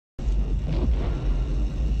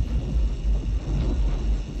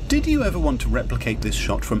Did you ever want to replicate this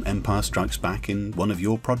shot from Empire Strikes Back in one of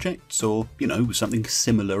your projects, or, something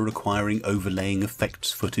similar requiring overlaying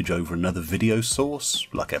effects footage over another video source,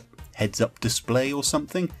 like a heads-up display or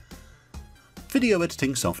something? Video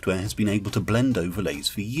editing software has been able to blend overlays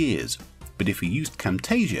for years, but if you used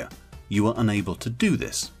Camtasia, you were unable to do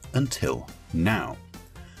this until now.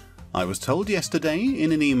 I was told yesterday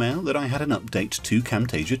in an email that I had an update to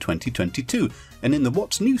Camtasia 2022, and in the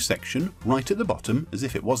What's New section, right at the bottom, as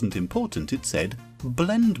if it wasn't important, it said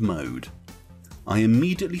Blend Mode. I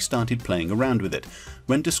immediately started playing around with it.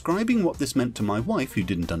 When describing what this meant to my wife, who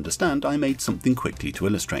didn't understand, I made something quickly to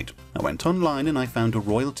illustrate. I went online and I found a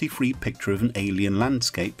royalty-free picture of an alien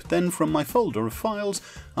landscape. Then from my folder of files,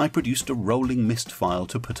 I produced a rolling mist file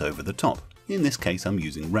to put over the top. In this case, I'm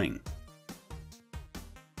using rain.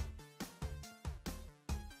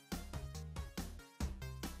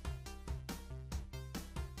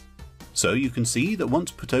 So you can see that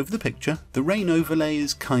once put over the picture, the rain overlay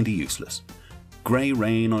is kinda useless. Grey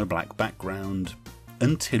rain on a black background,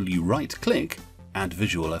 until you right-click, add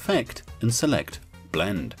visual effect, and select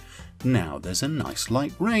blend. Now there's a nice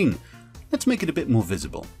light rain. Let's make it a bit more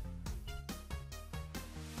visible.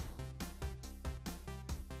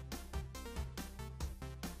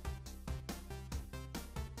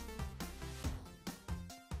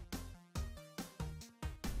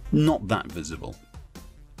 Not that visible.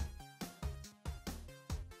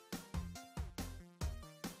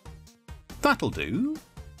 That'll do.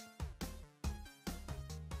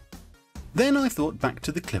 Then I thought back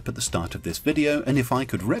to the clip at the start of this video and if I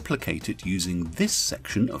could replicate it using this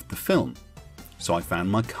section of the film. So I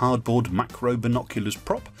found my cardboard macro binoculars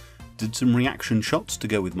prop, did some reaction shots to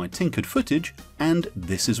go with my tinkered footage, and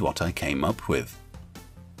this is what I came up with.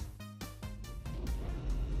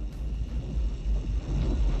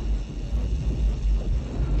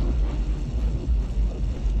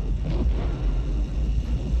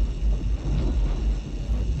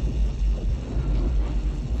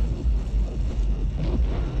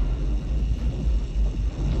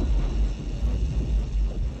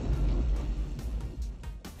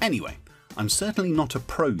 Anyway, I'm certainly not a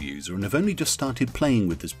pro user and have only just started playing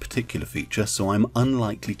with this particular feature, so I'm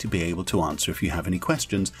unlikely to be able to answer if you have any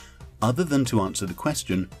questions, other than to answer the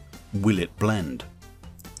question, will it blend?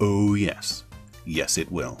 Oh yes. Yes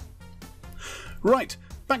it will. Right,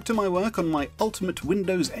 back to my work on my ultimate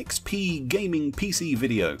Windows XP gaming PC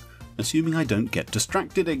video, assuming I don't get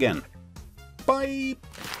distracted again. Bye!